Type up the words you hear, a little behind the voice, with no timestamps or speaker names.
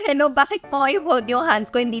Hello, bakit mo kayo hold yung hands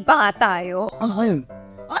ko? Hindi pa nga tayo. Ano kayo?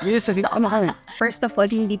 Yes, ano kayo? First of all,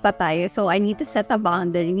 hindi pa tayo. So, I need to set a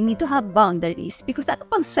boundary. We need to have boundaries. Because ano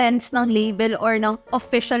pang sense ng label or ng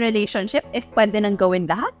official relationship if pwede nang gawin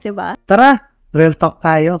lahat, di ba? Tara, real talk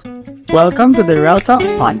tayo. Welcome to the Real Talk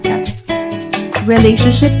Podcast.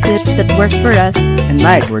 Relationship tips that work for us And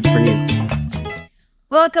might work for you.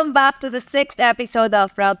 Welcome back to the 6th episode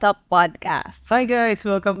of Real Talk Podcast. Hi guys,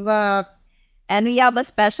 welcome back. And we have a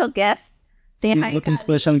special guest. Say hi. Yung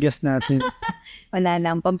special guest natin. Wala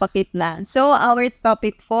lang, pampakit lang. So, our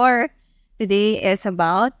topic for today is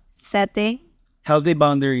about setting Healthy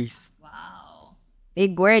boundaries.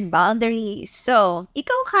 big word, boundaries. So,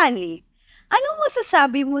 ikaw, Kali, anong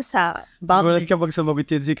masasabi mo sa Walang boundaries? kapag sumabit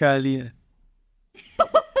yun si Kali.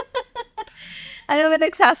 Ano ba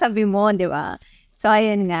nagsasabi mo, di ba? So,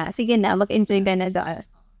 ayun nga. Sige na, mag-enjoy ka na doon.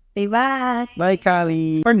 Say bye. Bye,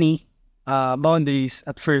 Kali. For me, boundaries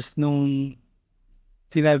at first nung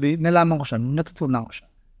nalaman ko siya, nung natutunan ko siya.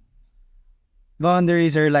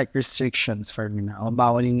 Boundaries are like restrictions for me na. O,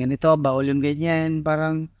 bawal yung ganito, bawal yung ganyan.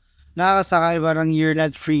 Parang nakakasakay, parang you're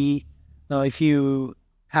not free if you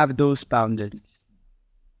have those boundaries.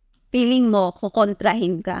 Feeling mo,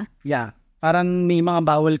 kukontrahin ka. Yeah. Parang may mga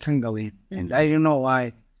bawal kang gawin. And I don't know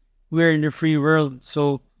why. We're in the free world.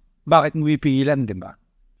 So, bakit mo pipigilan, di ba?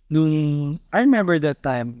 I remember that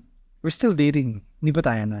time, we're still dating. Hindi pa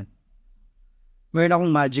tayo nun. Meron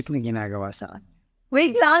akong magic na ginagawa sa akin.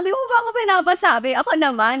 Wait lang, di mo ba ako pinapasabi? Ako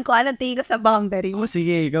naman, kung anong tingin ko sa boundaries.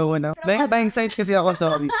 Sige, ikaw na. Bang side kasi ako,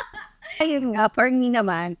 sorry. Ayun nga, for me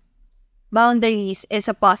naman, boundaries is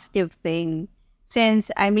a positive thing. Since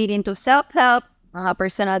I'm really into self-help,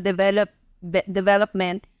 personal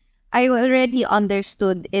development, I already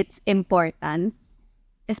understood its importance,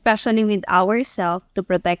 especially with ourselves, to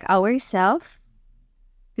protect ourselves,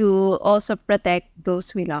 to also protect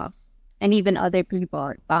those we love, and even other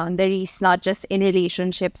people. Boundaries, not just in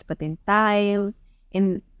relationships, but in time,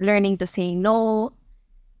 in learning to say no,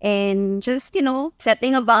 and just,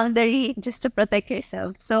 setting a boundary just to protect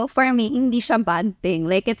yourself. So, for me, hindi siya bad thing.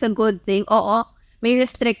 Like, it's a good thing. Oo, may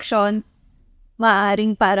restrictions,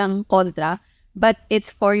 maaring parang kontra, but it's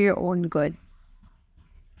for your own good.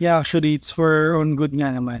 Yeah, actually, it's for our own good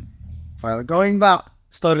nga naman. Well, going back,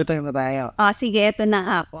 story time na tayo. Sige, ito na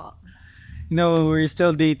nga po. We're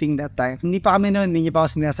still dating that time. Hindi pa kami noon, hindi niya pa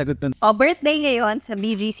ako sinasagot nun. Birthday ngayon, sa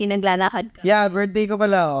BGC, naglalakad ka. Yeah, birthday ko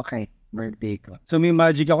pala. Okay, birthday ko. So, may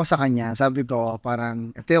magic ako sa kanya. Sabi ko,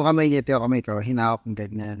 parang, ito yung kamay ko. Hinawak ng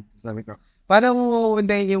ganyan. Sabi ko, parang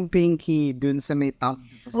uundayin yung pinky dun sa may thumb.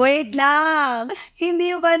 Wait lang!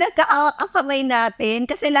 Hindi ba nagka-awak ang kamay natin?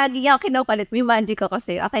 Kasi lagi niya ako kinukulit. May magic ako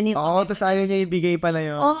kasi. Oo, tapos ayaw niya ibigay pala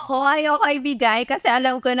yun. Oo, ayaw ko ibigay kasi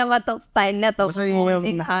alam ko naman tong style na to. Basta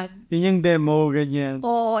yun yung demo, ganyan.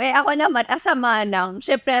 Oo, ako naman, asama lang.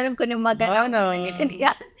 Syempre, alam ko yung magalaw na.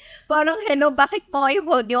 Parang, hello, bakit mo kayo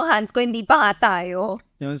hold yung hands ko? Hindi pa nga tayo.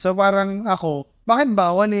 Yun, so parang ako, bakit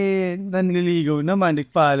bawal nanliligaw naman,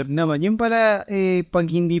 nagpaalam naman. Yung pala, pag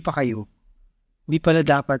hindi pa kayo, hindi pala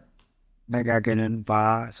dapat nagaganon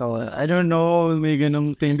pa. So, I don't know, may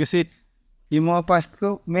ganong thing. Kasi, yung mga past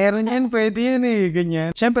ko, meron yan, pwede yan ganyan.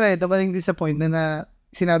 Siyempre, dapat din sa point na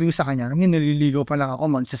sinabi ko sa kanya, naliligaw pa lang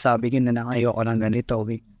ako, magsasabi ko na ayoko ng ganito.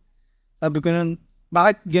 Sabi ko nun,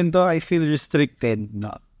 bakit ganito I feel restricted?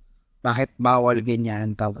 No? Bakit bawal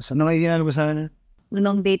ganyan? Tapos, ano kayo ginagawa ko sana?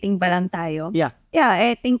 Nung dating pa lang tayo. Yeah,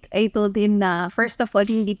 I think I told him na, first of all,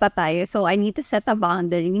 hindi pa tayo. So, I need to set a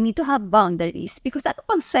boundary. We need to have boundaries. Because ano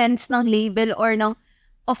pang sense ng label or ng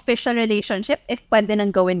official relationship if pwede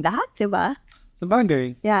nang gawin lahat, di ba? the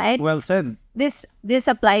boundary. Yeah, and Well said. this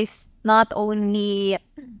applies not only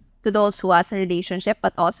to those who has a relationship,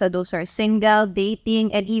 but also those who are single,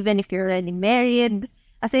 dating, and even if you're already married.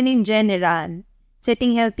 As in general,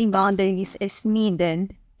 setting healthy boundaries is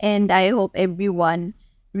needed. And I hope everyone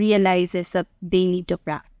realizes that they need to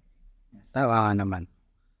practice. Tawa ka naman.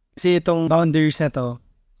 Kasi itong boundaries na to,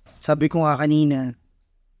 sabi ko nga kanina,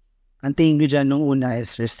 ang tingin ko dyan nung una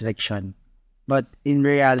is restriction. But in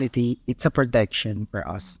reality, it's a protection for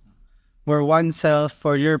us. For oneself,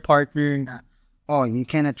 for your partner, you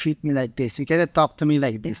cannot treat me like this. You cannot talk to me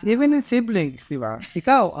like this. Even in siblings, di ba?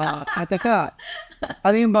 Ikaw, ate ka,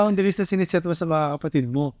 ano yung boundaries na siniset mo sa mga kapatid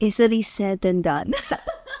mo? Easily said and done.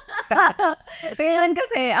 Kaya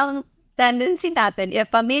kasi, ang tendency natin, if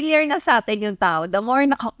familiar na sa atin yung tao, the more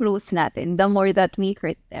naka-close natin, the more that we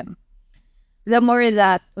hurt them. The more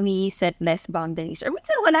that we set less boundaries. Or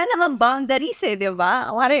minsan wala namang boundaries di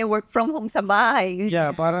ba? Wala work from home sa bahay.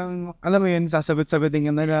 Yeah, parang, alam mo yun, sasabit-sabitin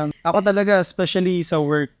ka na lang. Ako talaga, especially sa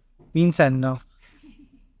work, minsan,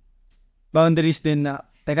 boundaries din na,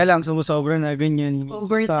 teka lang, sumusobra na, ganyan.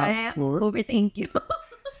 Overtime. Thank you.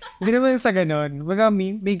 Hindi naman sa ganon.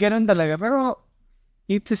 May ganon talaga. Pero,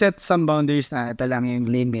 you have to set some boundaries na ito lang yung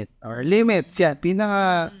limit. Or limits, yan.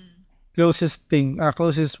 Pinaka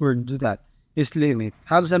closest word to that is limit.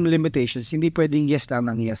 Have some limitations. Hindi pwedeng yes lang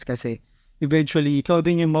ng yes kasi eventually, ikaw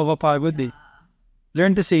din yung mapapagod eh.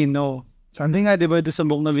 Learn to say no. Sabi nga, di ba, doon sa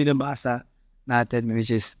book na binabasa natin,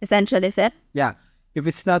 which is... Essentially set? Yeah. If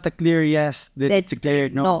it's not a clear yes, then it's a clear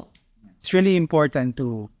no. It's really important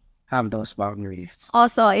to have those boundaries.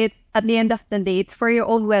 Also, at the end of the day, it's for your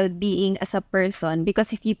own well-being as a person.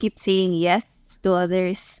 Because if you keep saying yes to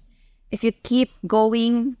others, if you keep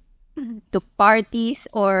going to parties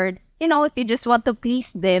or, if you just want to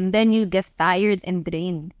please them, then you get tired and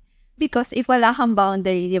drained. Because if wala kang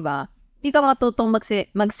boundary, di ba, di ka matutong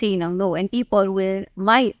mag-say ng no. And people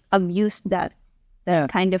might abuse that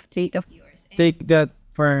kind of trait of yours. Take that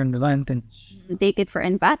for advantage. Take it for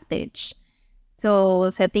advantage. So,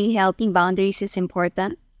 setting healthy boundaries is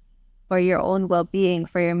important for your own well-being,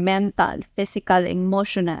 for your mental, physical,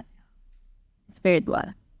 emotional,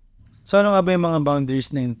 spiritual. So, ano nga ba yung mga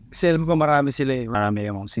boundaries na yun? Kasi alam ko marami sila eh.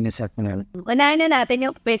 Marami yung siniset na. Unahin na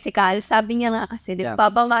natin yung physical. Sabi niya nga kasi, di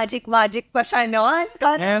ba, magic pa siya noon.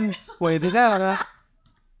 And, pwede na.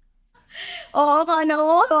 Oo,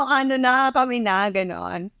 ano na, kami na,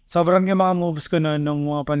 gano'n. Sobrang yung mga moves ko na nung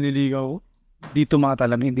mga panliligaw, di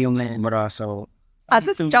tumatalam, hindi yung lemura. So, at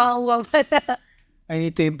a strong woman. I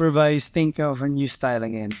need to improvise, think of a new style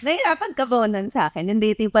again. Nahirapan ka ba nun sa akin? Yung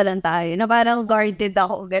dating pa lang tayo, na parang guarded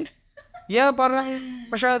ako, gano'n. Yeah, parang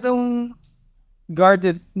masyadong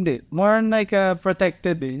guarded. Hindi, more like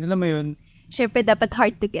protected eh. Alam mo yun? Siyempre, dapat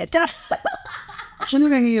hard to get.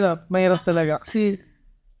 Actually, mahirap talaga. Kasi,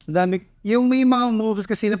 yung may mga moves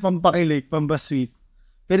kasi na pampakilig, pambasweet.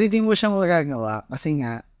 Pero hindi mo siyang magagawa kasi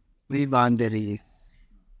nga, may boundaries.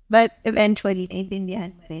 But eventually,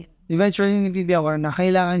 naintindihan mo rin. Eventually, naintindihan ko na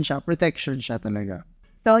kailangan siya, protection siya talaga.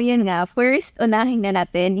 So, yun nga. First, unahin na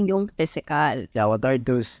natin yung physical. Yeah, what are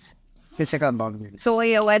those physical boundaries? So,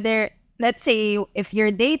 whether, let's say, if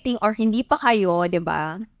you're dating or hindi pa kayo, di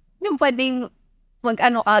ba? Yung pwedeng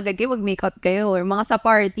agad kayo, mag-make-out kayo, or mga sa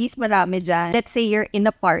parties, marami dyan. Let's say you're in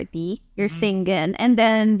a party, you're single, and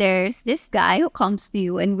then there's this guy who comes to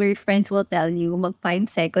you and your friends will tell you, 5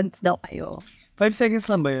 seconds daw kayo. 5 seconds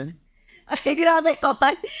lang ba yun? Ay, grabe ko.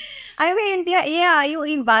 I mean, yeah, yung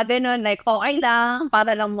iba, ganun, like, okay lang,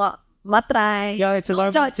 para lang matry. Yeah, it's a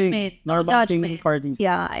normal thing. Normal thing in parties.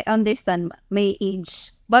 Yeah, I understand my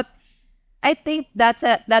age. But I think that's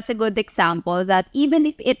a good example that even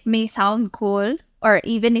if it may sound cool, or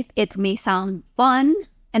even if it may sound fun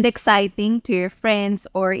and exciting to your friends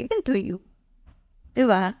or even to you.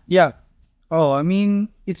 Diba? Yeah. Oh, I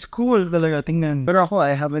mean, it's cool talaga tingnan. Pero ako,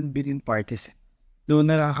 I haven't been in parties.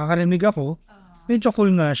 Doon na nakakarinig ako. Medyo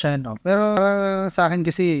cool nga siya, no? Pero sa akin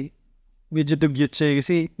kasi, medyo dugyot siya.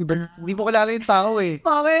 Kasi, hindi mo kilala yung tao eh.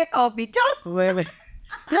 Mami, bichot!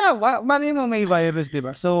 Yeah, mali mo may virus,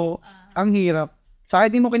 diba? So, ang hirap. Sa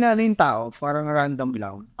akin, hindi mo kilala yung tao. Parang random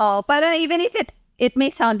lang. Oh, parang even if it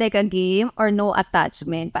may sound like a game or no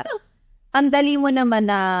attachment, parang ang dali mo naman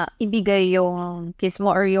na ibigay yung kiss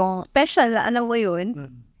mo or yung special, ano mo yun?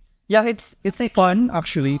 Yeah, it's fun,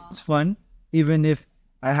 actually. It's fun, even if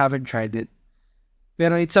I haven't tried it.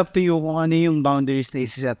 Pero it's up to you kung ano yung boundaries na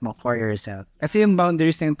isiset mo for yourself. Kasi yung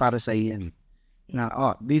boundaries na yun para sa iyan. Na,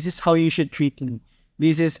 this is how you should treat me.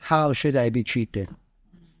 This is how should I be treated.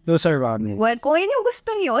 Those are boundaries. Well, kung yun yung gusto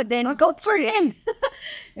nyo, then go for it.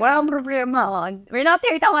 Walang problema. We're not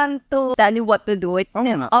here to tell you what to do. It's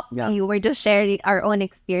up to you. We're just sharing our own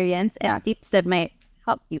experience and tips that might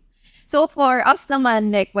help you. So, for us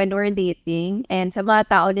naman, like, when we're dating, and sa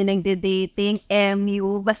mga tao din nagde-dating,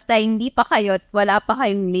 MU, basta hindi pa kayo at wala pa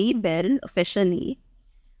kayong label officially,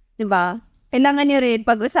 diba? Kailangan nyo rin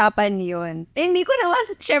pag-usapan yun. Hindi ko naman,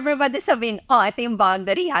 syempre ba sabihin, ito yung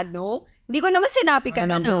boundary, no? Hindi ko naman sinabi ka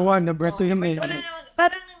number one, to him.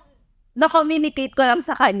 Parang na-communicate ko lang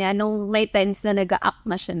sa kanya nung may times na nag-a-act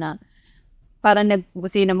na siya na parang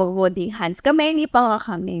gusto na mag-holding hands. Kami, hindi pa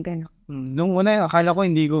nga kami, gano'n. Nung una, akala ko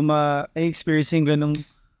hindi ko ma-experiencing ganong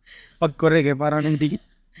pag-correct eh. Parang hindi.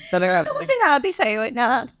 Talaga. Ano ko sinabi sa'yo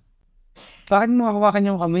na bakit mo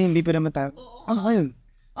hawakan yung kamay, hindi pa naman tayo? Ano kayo?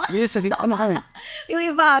 Yes, ano kayo? Yung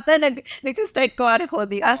iba ata, nag-start ko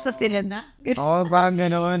holding hands sa sila na. Parang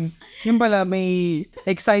gano'n. Yung pala, may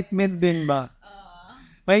excitement din ba?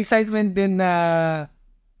 May excitement din na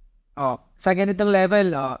sa ganitong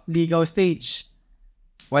level, ligaw stage.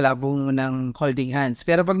 Wala pong ng holding hands.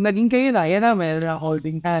 Pero pag naging kayo na, yan na, meron na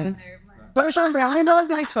holding hands. Pero syempre, ang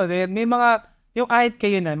nice pa din. May mga yung kahit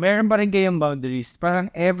kayo na, meron pa rin kayong boundaries. Parang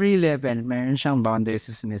every level, meron siyang boundaries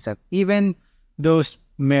sa siniset. Even those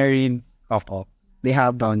married couple, they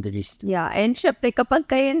have boundaries. Yeah, and syempre kapag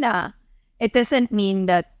kayo na, it doesn't mean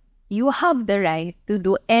that you have the right to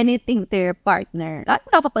do anything to your partner. At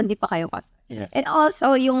kapag hindi pa kayo kasal. Yes. And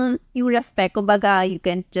also, yung respect, kumbaga, you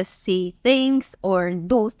can just say things or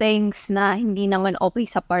do things na hindi naman okay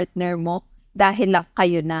sa partner mo dahil lang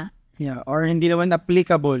kayo na. Yeah, or hindi naman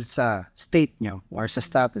applicable sa state nyo or sa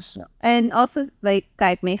status nyo. And also, like,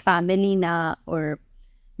 kahit may family na or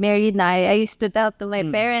married na, I used to tell to my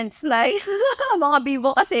parents, like, mga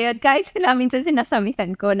bibo kasi yun, kahit sila minsan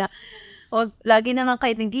sinasamihan ko na, lagi na lang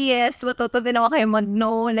kayo nag-yes, matuto din naman kayo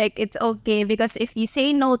mag-no, like, it's okay, because if you say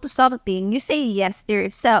no to something, you say yes to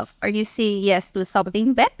yourself, or you say yes to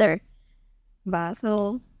something better. Ba?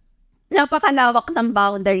 So, napakalawak ng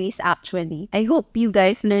boundaries actually. I hope you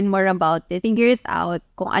guys learn more about it. Figure it out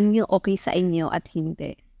kung ano yung okay sa inyo at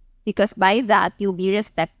hindi. Because by that, you'll be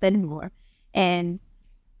respected more. And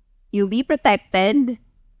you'll be protected.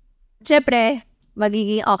 Siyempre,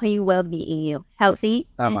 magiging okay yung well-being you.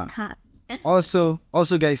 Healthy Tama. and happy. Also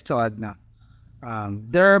guys, to add na,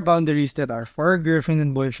 there are boundaries that are for girlfriend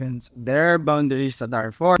and boyfriends. There are boundaries that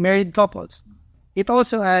are for married couples. It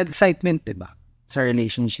also adds excitement, diba? Sa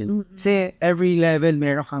relationship. Kasi every level,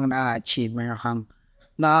 meron kang na-achieve, meron kang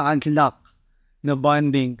na-unlock na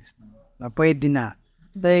bonding na pwede na.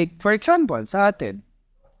 Like, for example, sa atin,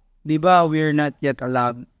 di ba, we're not yet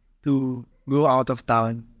allowed to go out of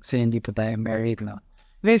town kasi hindi pa tayo married na.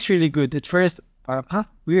 And it's really good. At first, parang,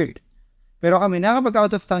 weird. Pero kami, nakapag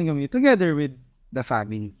out of town kami together with the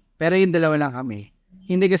family. Pero yung dalawa lang kami.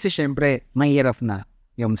 Hindi kasi, syempre, mahirap na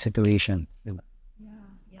yung situation. Di ba?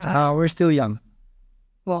 Yeah. We're still young.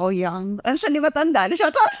 Wow, young. Actually, matanda na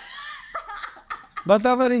siya.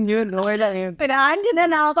 Bata pa rin yun. Okay lang yun. Pinahan din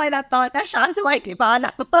na ako na to na siya. So, di pa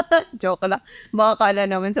anak. Joke lang. Baka kala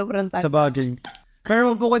naman sobrang tayo. Sa boundary.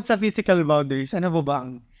 Pero bukod sa physical boundaries, ano po ba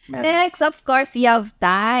ang Next, of course, you have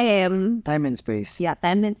time. time and space? Yeah,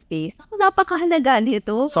 time and space. Ako, napakahalaga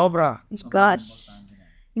nito. Sobra. Gosh.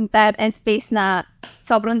 Yung time and space na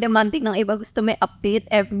sobrang demanding ng iba. Gusto may update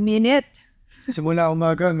every minute. Simula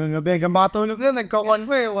umaga hanggang gabi. Hanggang makatulog na, nagkakon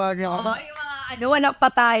ko eh. Wag Oo, yung mga wala pa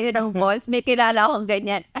tayo ng balls. May kilala akong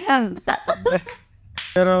ganyan.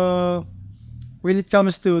 Pero, when it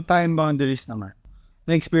comes to time boundaries naman,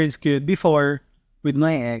 na-experience ko yun before with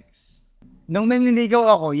my ex. Nung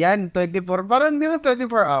nanliligaw ako, yan, 24, parang hindi na 24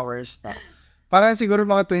 hours. Parang siguro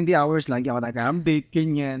mga 20 hours lang ako nag-update,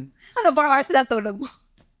 ganyan. Ano, 4 hours lang tulog mo?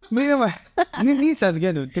 May naman. Minsan,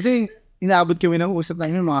 ganun. Kasi, inaabot kami ng usap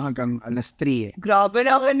na yun mga hanggang alas 3 eh. Grabe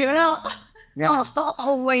na ako nila. Yeah.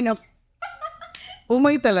 Umay na.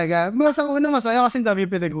 Umay talaga. Sa una masaya kasi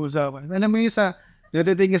dami pinag-uusapan. Alam mo yung sa,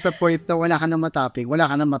 natiting sa point na wala ka na mataping,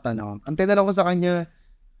 wala ka na matanong. Ang tinanong ko sa kanya,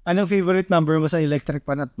 anong favorite number mo sa electric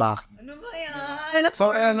pan at bakit? Ano ba yan?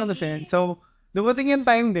 So, ano na siya. So, dumating yung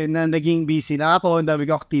time din na naging busy na ako, ang dami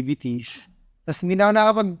ko activities. Tapos hindi na ako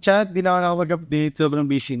nakapag-chat, hindi na ako nakapag-update, sobrang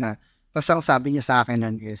busy na. Tapos ang sabi niya sa akin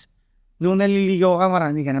nun is, nung naliligaw ka,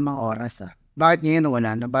 marami ka namang oras Bakit ngayon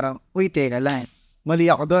wala na? Parang, uy, teka lang.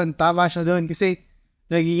 Mali ako doon. Tama siya doon kasi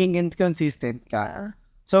nagiging inconsistent ka.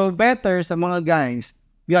 So, better sa mga guys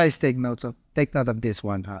take note of this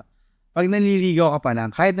one, ha? Pag naliligaw ka pa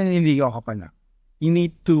lang, kahit naliligaw ka pa lang, you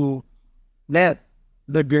need to let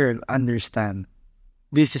the girl understand,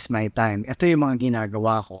 this is my time. Ito yung mga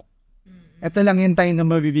ginagawa ko. Ito lang yung time na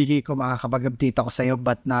mabibigay ko, makakapag-update ako sa'yo,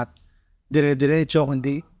 but not dire-diretso,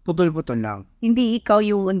 kundi putol-putol lang. Hindi ikaw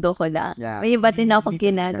yung mundo ko lang. Yeah. May iba din akong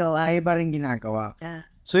ginagawa. May iba rin ginagawa. Yeah.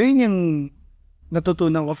 So, yun yung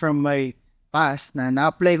natutunan ko from my past na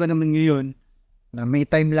na-apply ko naman ngayon na may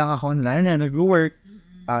time lang ako online na nag-work.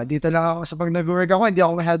 Dito lang ako sa pag nag-work ako, hindi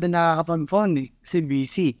ako masyado nakakapag-phone kasi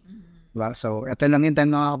busy. Diba? So, ito lang yung time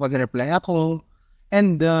na nakakapag-reply ako.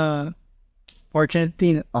 And,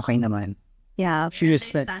 fortunately, okay naman. Yeah. She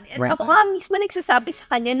respect. At ako nga mismo nagsasabi sa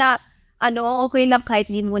kanya na okay lang kahit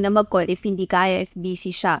hindi mo na mag-call if hindi kaya, if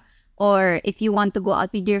busy siya. Or if you want to go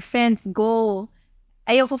out with your friends, go.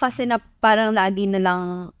 Ayoko kasi na parang lagi na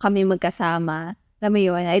lang kami magkasama. Alam mo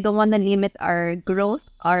yun, I don't wanna limit our growth,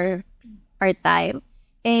 our time.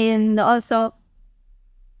 And also,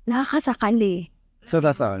 nakakasakal eh. So,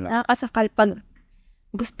 that's all. Nakakasakal pag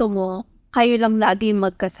gusto mo, kayo lang lagi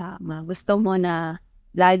magkasama. Gusto mo na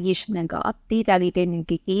lagi siya nag-update, lagi kayo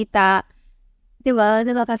nagkikita. Diba?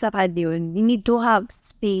 Nakakasakal yun. You need to have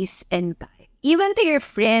space and time. Even to your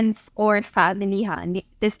friends or family,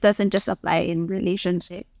 this doesn't just apply in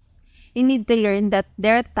relationships. You need to learn that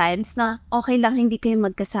there are times na okay lang hindi kayo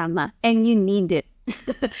magkasama and you need it.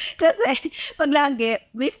 Kasi pag lagi,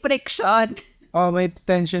 may friction. Oh, may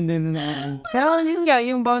tension din na. Kaya yun nga,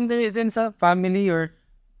 yung boundaries din sa family or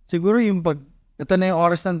siguro yung pag, ito na yung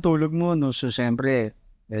oras ng tulog mo, no? So, syempre,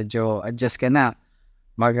 medyo adjust ka na.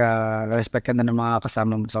 Mag-respect ka na ng mga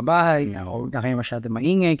kasama mo sa bahay. Huwag na kayo masyado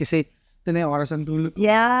maingay kasi ito na yung oras ng tulog.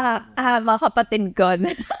 Yeah, mga kapatid ko.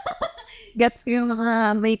 Gets yung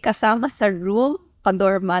mga may kasama sa room,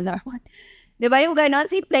 kadorman or what. Di ba yung gano'n,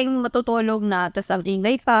 simpleng matutulog na, tapos ang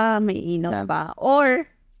ingay pa, may inaw pa. Or,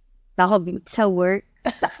 ako sa work.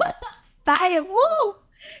 Tayo, woo!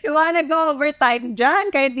 Yung mga nag-overtime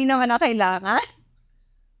dyan, kahit di naman na kailangan.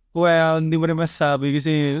 Well, hindi mo rin masasabi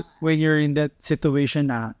kasi when you're in that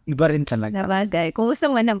situation na, iba rin talaga. Nabagay. Kung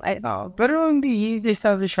gusto mo naman. Pero hindi,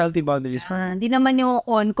 establish healthy boundaries. Hindi naman yung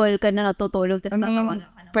on-call ka na natutulog. Tapos natawagan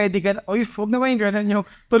ka na. Pwede ka na, huwag naman yung ganun yung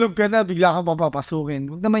tulog ka na, bigla kang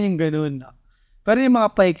papapasukin. Huwag naman yung ganun. Pero yung mga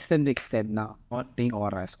pa-extend na konting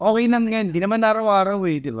oras. Okay lang yan. Di naman araw-araw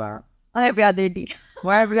di ba? Every other day.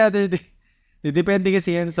 Every other day. Depende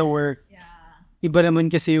kasi yan sa work. Iba naman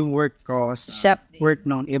kasi yung work ko sa work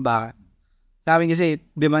ng iba. Sa amin kasi,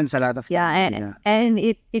 demand sa lot of time. Yeah, and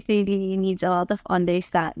it really needs a lot of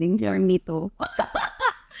understanding for me too.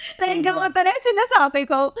 Talagang sinasabi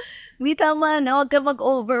ko, di tama na, huwag ka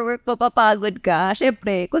mag-overwork, papapagod ka.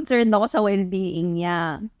 Siyempre, concerned ako sa well-being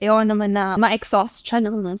niya. Ayaw naman na ma-exhaust siya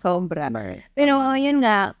ng sobra. Pero yun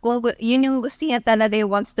nga, kung yun yung gusto niya talaga, he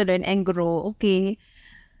wants to learn and grow, okay.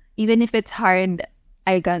 Even if it's hard,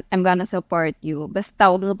 I'm gonna support you. Basta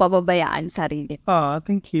huwag mo pababayaan sarili.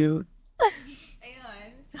 Thank you.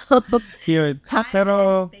 Ayun. So, cute.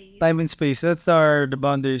 Pero, time and space, that's the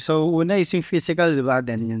boundary. So, una is yung physical, di ba?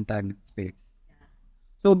 Then yung time and space.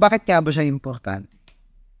 So, bakit kaya ba siya important?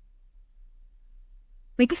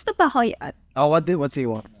 May gusto pa ako yan. What do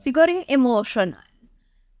you want? Siguro yung emotional.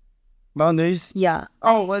 Boundaries? Yeah.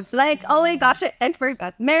 What's... Like, oh my gosh, I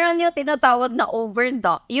forgot. Meron yung tinatawag na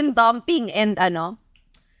yung dumping and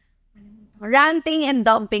ranting and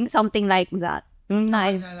dumping, something like that.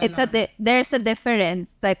 Nice. There's a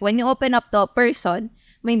difference. Like, when you open up to a person,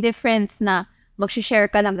 may difference na mag-share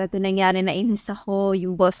ka lang, ito nangyari na inis ako,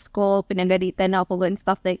 yung boss ko, pinagalitan ako, and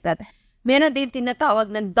stuff like that. Meron din tinatawag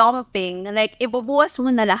na dumping, na like, ibubuwas mo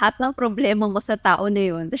na lahat ng problema mo sa tao na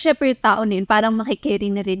yun. Tapos, syempre, yung tao na yun, parang makikerry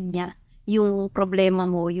na rin niya yung problema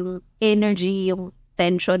mo, yung energy, yung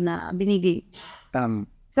tension na binigay.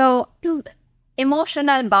 So,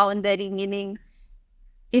 emotional boundary, meaning,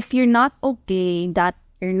 if you're not okay, that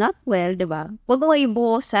you're not well, diba? Huwag mo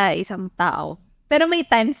ibuo sa isang tao. Pero may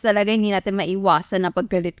times talaga hindi natin maiwasan na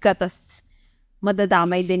paggalit ka, tas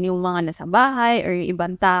madadamay din yung mga nasa bahay or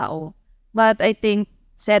ibang tao. But I think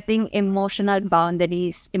setting emotional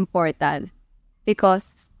boundaries is important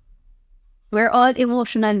because we're all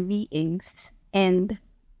emotional beings and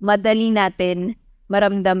madali natin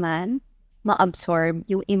maramdaman, ma-absorb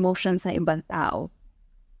yung emotion sa ibang tao.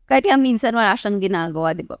 Kahit nga minsan wala siyang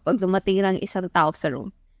ginagawa, di ba? Pag dumating lang isang tao sa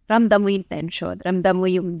room, ramdam mo yung tension, ramdam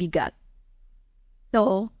mo yung bigat.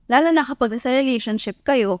 So, lalo na kapag sa relationship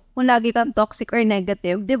kayo, kung lagi kang toxic or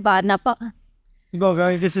negative, di ba?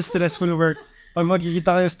 This is stressful work. Pag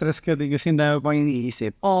magkikita kayo, stress ka din kasi hindi pang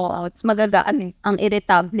iniisip. It's magagaan ang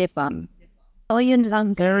irritable pa. So, yun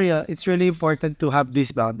lang. Area, it's really important to have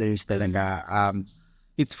these boundaries talaga.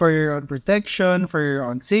 It's for your own protection, for your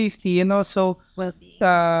own safety, and also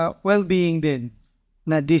well-being din.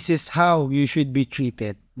 Na this is how you should be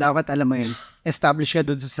treated. Dapat alam mo yun. Establish ka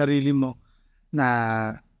doon sa sarili mo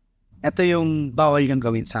na ito yung bawal yung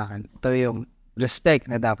gawin sa akin. Ito yung respect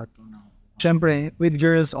na dapat. Siyempre, with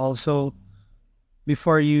girls also,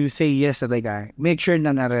 before you say yes to the guy, make sure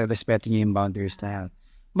na nare-respect niyo yung boundaries na yan.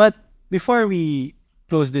 But before we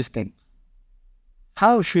close this thing,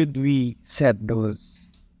 how should we set those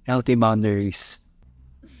healthy boundaries?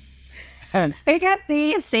 I can't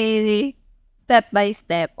really say step by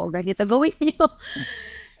step o ganito gawin nyo.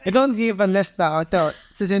 I don't give a list na. Ito,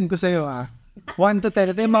 sisend ko sa'yo 1 to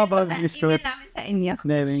 10. Ito yung mga boundaries ko. namin sa inyo.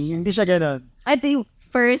 Hindi siya ganun. I think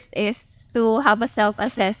first is to have a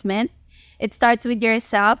self-assessment. It starts with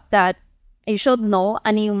yourself that you should know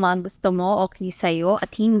ano yung mga gusto mo okay sa'yo at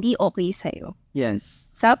hindi okay sa'yo. Yes.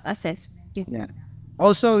 Self-assessment. Yeah.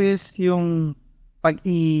 Also is yung pag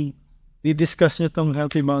i-discuss nyo tong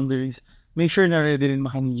healthy boundaries, make sure na ready rin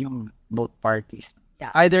makinig yung both parties.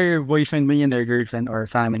 Yeah. Either your boyfriend mo yan or girlfriend or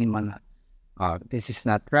family mo na, this is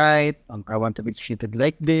not right, I want to be treated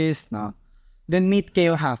like this, no? Then meet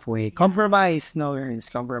kayo halfway. Compromise, no worries,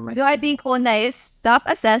 compromise. So I think una is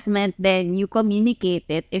self-assessment, then you communicate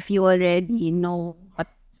it if you already know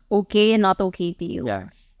what's okay and not okay to you.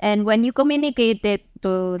 Yeah. And when you communicate it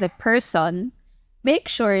to the person, make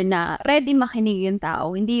sure na ready makinig yung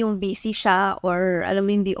tao. Hindi yung busy siya or alam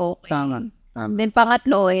mo hindi okay. Tama. Then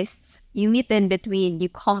pangatlo is, you meet in between, you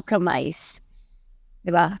compromise.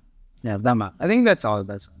 Diba? Yeah, tama. I think that's all.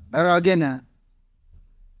 Pero again,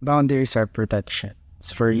 boundaries are protection.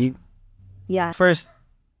 It's for you. Yeah. First,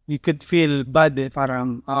 you could feel bad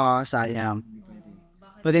parang, sayang.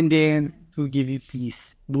 But in the end, to give you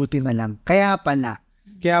peace, buti na lang. Kaya pala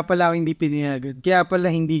ako hindi pinayagan. Kaya pala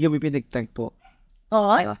hindi kami pinagtagpo.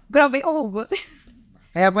 Grabe, but...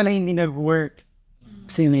 Kaya pala hindi nag-work.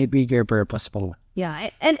 Kasi may bigger purpose po.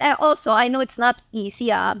 Yeah, and also, I know it's not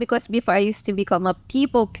easy, because before I used to become a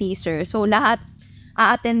people pleaser. So, lahat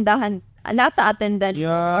aatendan,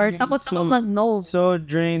 Yeah, or takot ako mag-no. So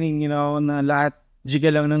draining, na lahat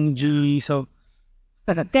jiga lang ng G. So,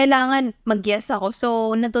 Kailangan mag-yes ako. So,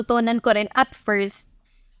 natutunan ko rin at first,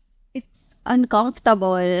 it's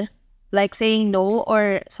uncomfortable. Like saying no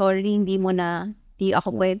or sorry, hindi ako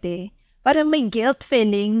pwede. Parang may guilt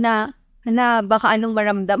feeling na baka anong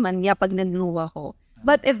maramdaman niya pag nanuwa ko.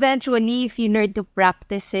 But eventually, if you learn to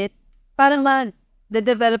practice it, parang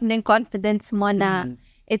de-develop na yung confidence mo na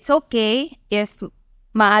it's okay if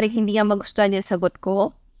maaaring hindi nga magustuhan yung sagot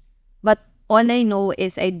ko. But all I know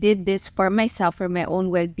is I did this for myself, for my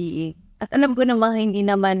own well-being. At alam ko naman hindi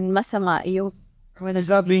naman masama yung... It's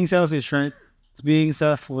not being selfish, right? It's being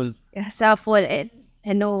selfful. Yeah, selfful and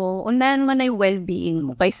unahan mo na yung well-being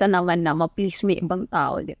mo kaysa naman na ma-please mo yung ibang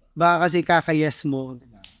tao. Diba? Baka kasi kaka-yes mo.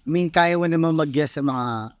 I mean, kaya mo naman mag-yes sa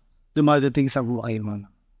mga dumadating sa buhay mo.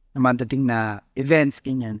 Dumadating na events,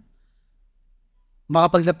 ganyan.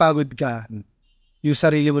 Makapag napagod ka, yung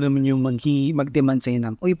sarili mo naman yung mag-demand sa'yo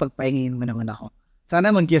na, uy, pagpahingin mo naman ako.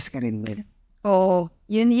 Sana mag-yes ka rin. Oo.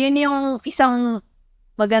 Yun yung isang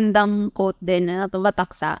magandang quote din na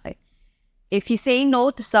tumatak sa akin. If you say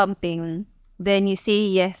no to something, then you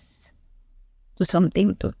say yes to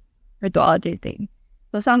something too, or to other thing.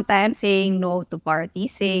 So sometimes saying no to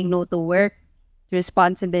parties, saying no to work,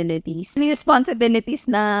 responsibilities. May responsibilities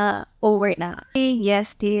na over na. Saying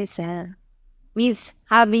yes to yourself means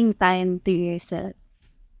having time to yourself.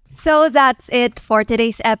 So that's it for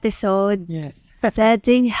today's episode. Yes.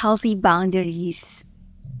 Setting healthy boundaries.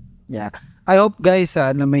 Yeah. I hope guys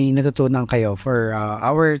na may natutunan kayo for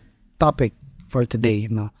our topic for today.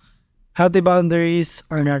 Healthy boundaries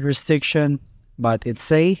are not restriction, but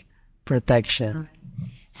it's a protection.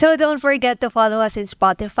 So don't forget to follow us in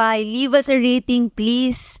Spotify. Leave us a rating,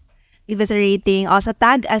 please. Leave us a rating. Also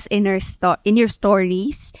tag us in your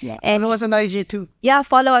stories. Yeah. And follow us on IG too. Yeah,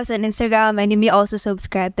 follow us on Instagram, and you may also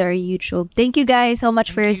subscribe to our YouTube. Thank you guys so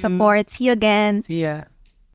much for your support. See you again. See ya.